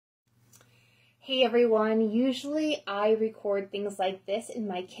Hey everyone, usually I record things like this in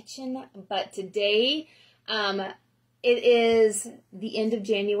my kitchen, but today it is the end of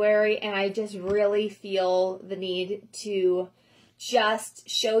January and I just really feel the need to just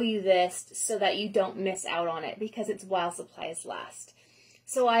show you this so that you don't miss out on it because it's while supplies last.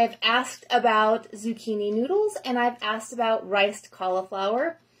 So I've asked about zucchini noodles and I've asked about riced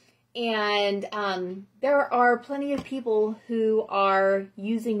cauliflower. And there are plenty of people who are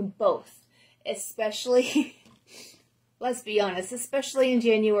using both. Especially, let's be honest, especially in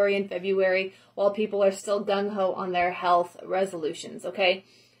January and February while people are still gung-ho on their health resolutions, okay?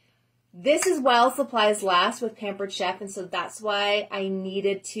 This is while supplies last with Pampered Chef, and so that's why I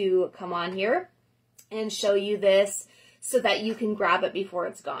needed to come on here and show you this so that you can grab it before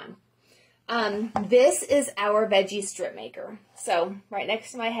it's gone. This is our veggie strip maker. So right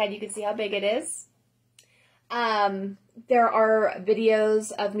next to my head, you can see how big it is. There are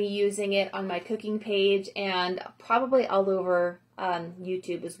videos of me using it on my cooking page and probably all over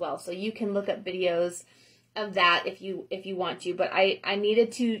YouTube as well. So you can look up videos of that if you want to. But I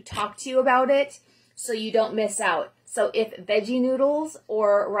needed to talk to you about it so you don't miss out. So if veggie noodles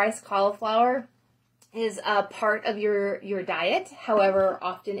or rice cauliflower is a part of your diet, however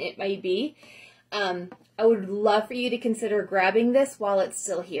often it may be, I would love for you to consider grabbing this while it's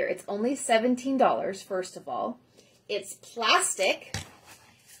still here. It's only $17, first of all. It's plastic.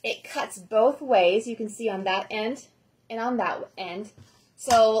 It cuts both ways. You can see on that end and on that end.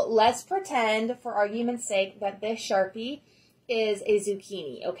 So let's pretend, for argument's sake, that this Sharpie is a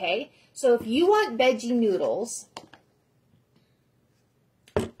zucchini, okay? So if you want veggie noodles,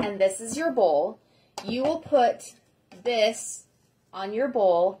 and this is your bowl, you will put this on your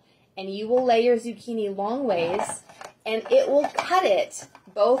bowl, and you will lay your zucchini long ways, and it will cut it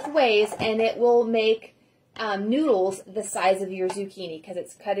both ways, and it will make noodles the size of your zucchini because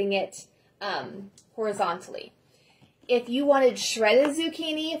it's cutting it horizontally. If you wanted shredded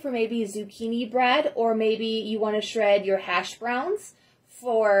zucchini for maybe zucchini bread, or maybe you want to shred your hash browns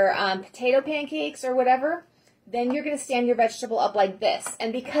for potato pancakes or whatever, then you're going to stand your vegetable up like this.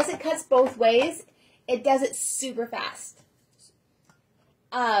 And because it cuts both ways, it does it super fast.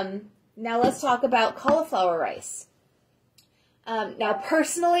 Now let's talk about cauliflower rice. Now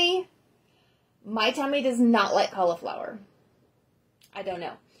personally, my tummy does not like cauliflower. I don't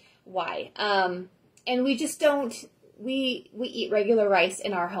know why. And we just don't, we eat regular rice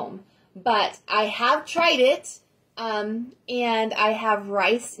in our home. But I have tried it, and I have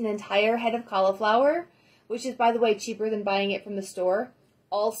riced an entire head of cauliflower, which is, by the way, cheaper than buying it from the store.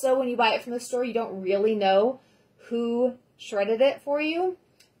 Also, when you buy it from the store, you don't really know who shredded it for you.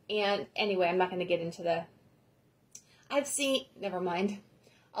 And anyway, I'm not going to get into the, never mind.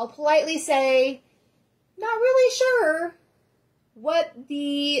 I'll politely say, not really sure what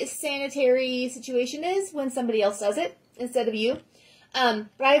the sanitary situation is when somebody else does it instead of you. But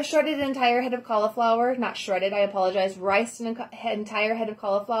I have shredded an entire head of cauliflower, not shredded, I apologize, riced an entire head of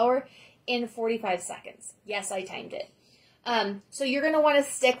cauliflower in 45 seconds. Yes, I timed it. So you're going to want to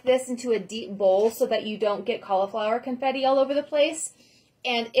stick this into a deep bowl so that you don't get cauliflower confetti all over the place.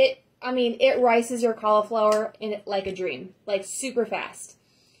 And it rices your cauliflower in it like a dream, like super fast.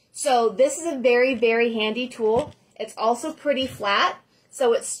 So this is a very, very handy tool. It's also pretty flat,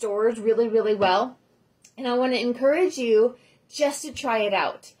 so it stores really, really well. And I want to encourage you just to try it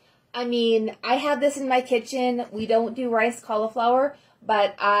out. I mean, I have this in my kitchen. We don't do riced cauliflower,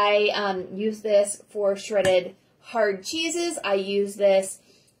 but I use this for shredded hard cheeses. I use this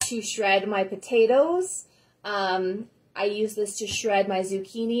to shred my potatoes. I use this to shred my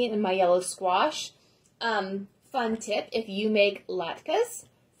zucchini and my yellow squash. Fun tip, if you make latkes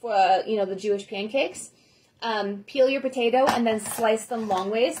for, the Jewish pancakes, peel your potato and then slice them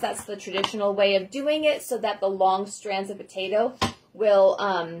long ways. That's the traditional way of doing it so that the long strands of potato will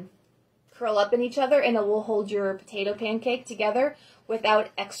curl up in each other and it will hold your potato pancake together without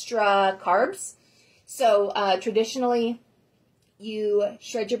extra carbs. So traditionally, you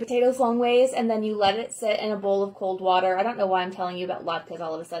shred your potatoes long ways, and then you let it sit in a bowl of cold water. I don't know why I'm telling you about latkes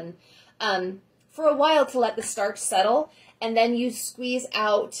all of a sudden. For a while to let the starch settle, and then you squeeze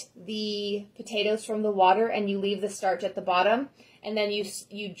out the potatoes from the water, and you leave the starch at the bottom, and then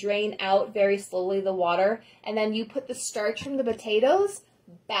you drain out very slowly the water, and then you put the starch from the potatoes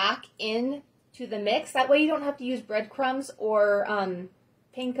back into the mix. That way you don't have to use breadcrumbs or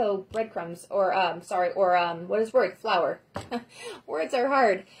panko breadcrumbs, or, flour. Words are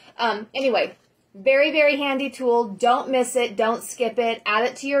hard. Anyway, very, very handy tool. Don't miss it. Don't skip it. Add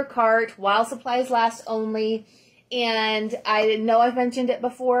it to your cart while supplies last only. And I know I've mentioned it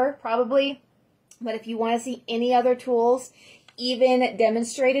before, probably, but if you want to see any other tools, even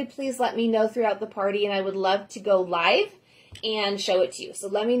demonstrated, please let me know throughout the party, and I would love to go live and show it to you. So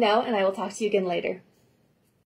let me know, and I will talk to you again later.